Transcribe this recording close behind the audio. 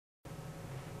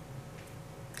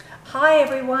Hi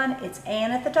everyone, it's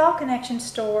Ann at the Doll Connection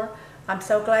store. I'm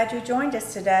so glad you joined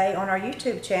us today on our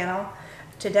YouTube channel.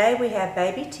 Today we have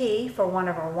Baby T for one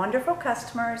of our wonderful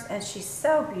customers, and she's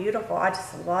so beautiful. I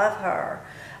just love her.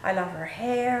 I love her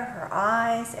hair, her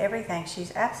eyes, everything.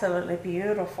 She's absolutely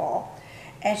beautiful.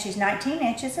 And she's 19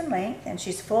 inches in length, and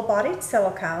she's full-bodied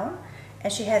silicone,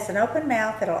 and she has an open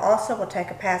mouth that will take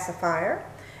a pacifier.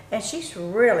 And she's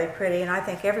really pretty, and I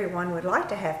think everyone would like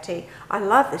to have T. I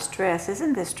love this dress.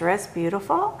 Isn't this dress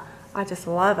beautiful? I just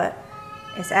love it.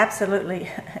 It's absolutely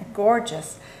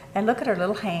gorgeous. And look at her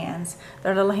little hands.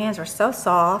 Their little hands are so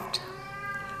soft.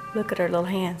 Look at her little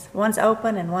hands. One's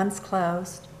open and one's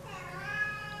closed.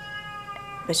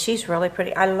 But she's really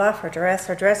pretty. I love her dress.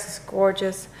 Her dress is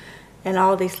gorgeous. And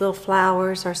all these little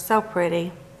flowers are so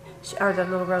pretty. Or the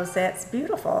little rosettes,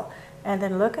 beautiful. And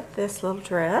then look at this little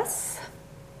dress.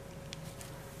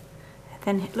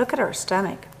 Then look at her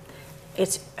stomach.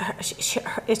 It's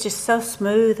just so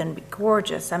smooth and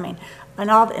gorgeous. I mean,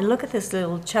 and look at this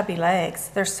little chubby legs.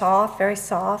 They're soft, very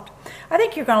soft. I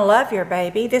think you're going to love your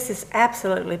baby. This is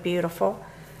absolutely beautiful.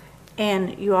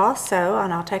 And you also,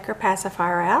 and I'll take her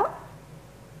pacifier out.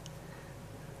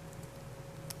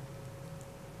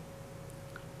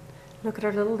 Look at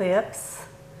her little lips.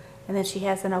 And then she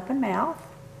has an open mouth.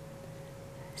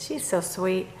 She's so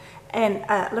sweet. And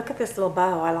look at this little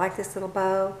bow. I like this little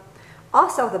bow.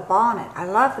 Also the bonnet. I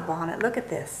love the bonnet. Look at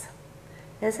this.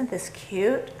 Isn't this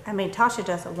cute? I mean, Tasha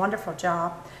does a wonderful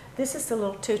job. This is the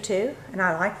little tutu, and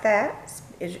I like that.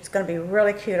 It's going to be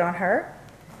really cute on her.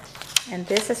 And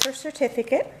this is her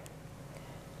certificate.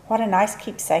 What a nice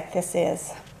keepsake this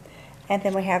is. And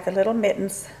then we have the little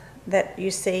mittens that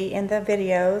you see in the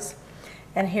videos.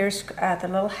 And here's the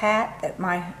little hat that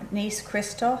my niece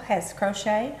Crystal has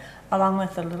crocheted, along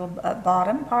with the little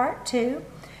bottom part too.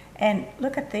 And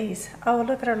look at these. Oh,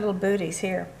 look at her little booties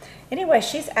here. Anyway,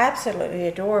 she's absolutely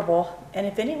adorable. And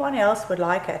if anyone else would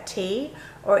like a T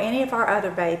or any of our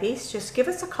other babies, just give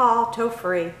us a call toll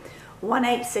free,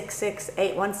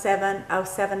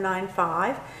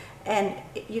 1-866-817-0795. And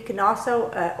you can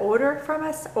also order from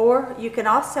us, or you can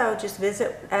also just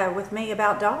visit with me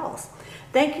about dolls.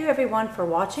 Thank you everyone for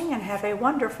watching, and have a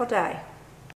wonderful day.